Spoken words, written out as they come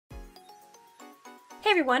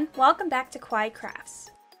Hey everyone, welcome back to Kawaii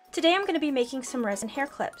Crafts. Today I'm going to be making some resin hair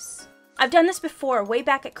clips. I've done this before, way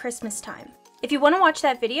back at Christmas time. If you want to watch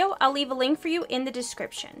that video, I'll leave a link for you in the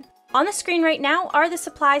description. On the screen right now are the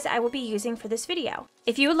supplies I will be using for this video.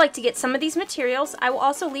 If you would like to get some of these materials, I will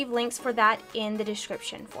also leave links for that in the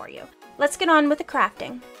description for you. Let's get on with the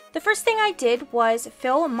crafting. The first thing I did was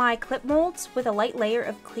fill my clip molds with a light layer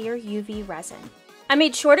of clear UV resin. I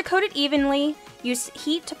made sure to coat it evenly, used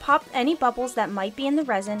heat to pop any bubbles that might be in the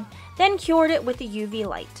resin, then cured it with the UV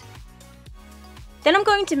light. Then I'm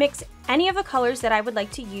going to mix any of the colors that I would like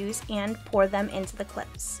to use and pour them into the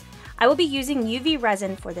clips. I will be using UV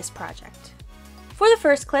resin for this project. For the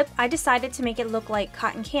first clip, I decided to make it look like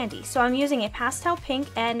cotton candy, so I'm using a pastel pink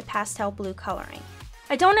and pastel blue coloring.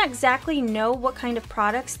 I don't exactly know what kind of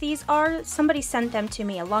products these are, somebody sent them to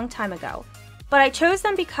me a long time ago, but I chose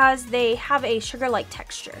them because they have a sugar-like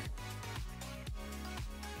texture.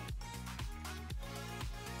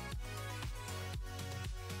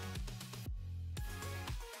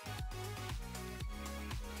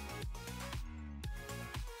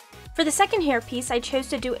 For the second hair piece, I chose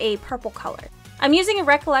to do a purple color. I'm using a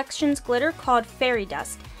Recollections glitter called Fairy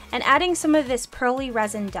Dust and adding some of this pearly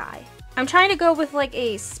resin dye. I'm trying to go with like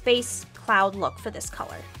a space cloud look for this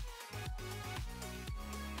color.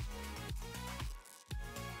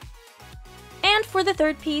 And for the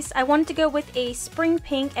third piece, I wanted to go with a spring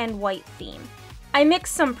pink and white theme. I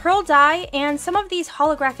mixed some pearl dye and some of these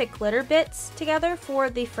holographic glitter bits together for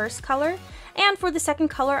the first color, and for the second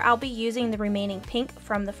color, I'll be using the remaining pink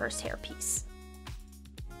from the first hair piece.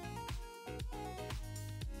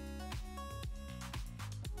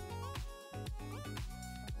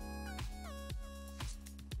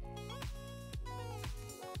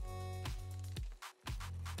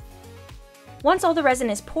 Once all the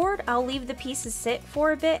resin is poured, I'll leave the pieces sit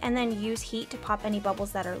for a bit and then use heat to pop any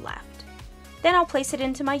bubbles that are left. Then I'll place it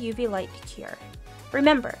into my UV light to cure.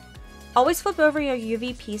 Remember, always flip over your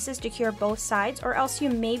UV pieces to cure both sides or else you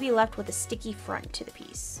may be left with a sticky front to the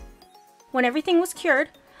piece. When everything was cured,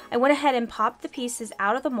 I went ahead and popped the pieces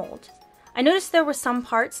out of the mold. I noticed there were some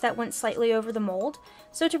parts that went slightly over the mold,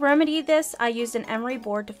 so to remedy this, I used an emery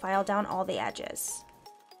board to file down all the edges.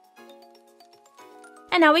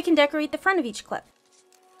 And now we can decorate the front of each clip.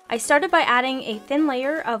 I started by adding a thin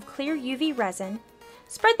layer of clear UV resin,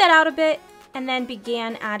 spread that out a bit, and then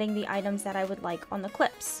began adding the items that I would like on the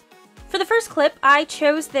clips. For the first clip, I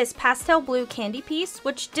chose this pastel blue candy piece,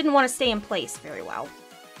 which didn't want to stay in place very well.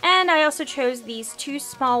 And I also chose these two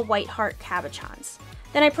small white heart cabochons.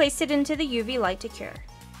 Then I placed it into the UV light to cure.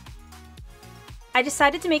 I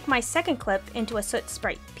decided to make my second clip into a soot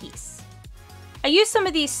sprite piece. I used some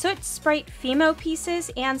of these soot sprite Fimo pieces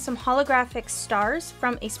and some holographic stars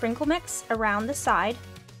from a sprinkle mix around the side.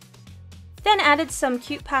 Then added some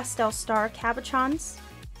cute pastel star cabochons,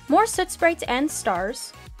 more soot sprites and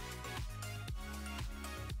stars,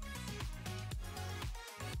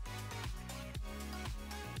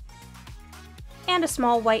 and a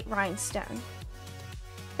small white rhinestone.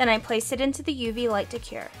 Then I placed it into the UV light to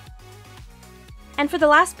cure. And for the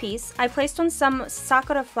last piece, I placed on some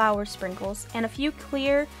sakura flower sprinkles and a few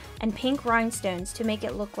clear and pink rhinestones to make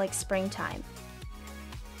it look like springtime.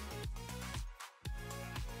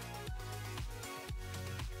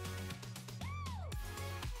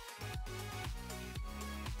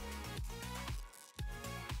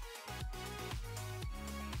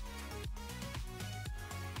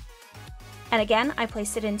 And again, I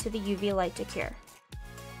placed it into the UV light to cure.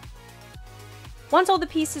 Once all the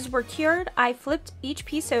pieces were cured, I flipped each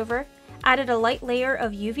piece over, added a light layer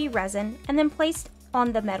of UV resin, and then placed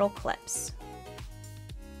on the metal clips.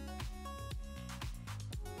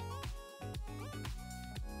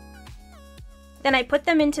 Then I put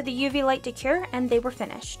them into the UV light to cure, and they were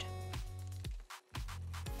finished.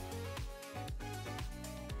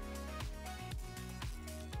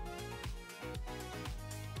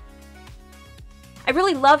 I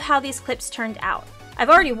really love how these clips turned out. I've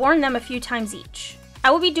already worn them a few times each. I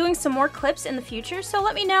will be doing some more clips in the future, so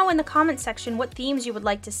let me know in the comment section what themes you would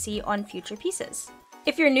like to see on future pieces.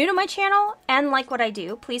 If you're new to my channel and like what I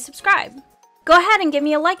do, please subscribe. Go ahead and give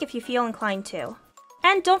me a like if you feel inclined to.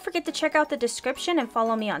 And don't forget to check out the description and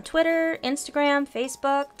follow me on Twitter, Instagram,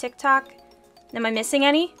 Facebook, TikTok. Am I missing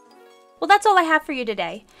any? Well, that's all I have for you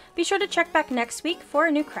today. Be sure to check back next week for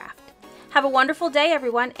a new craft. Have a wonderful day,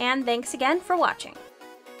 everyone, and thanks again for watching.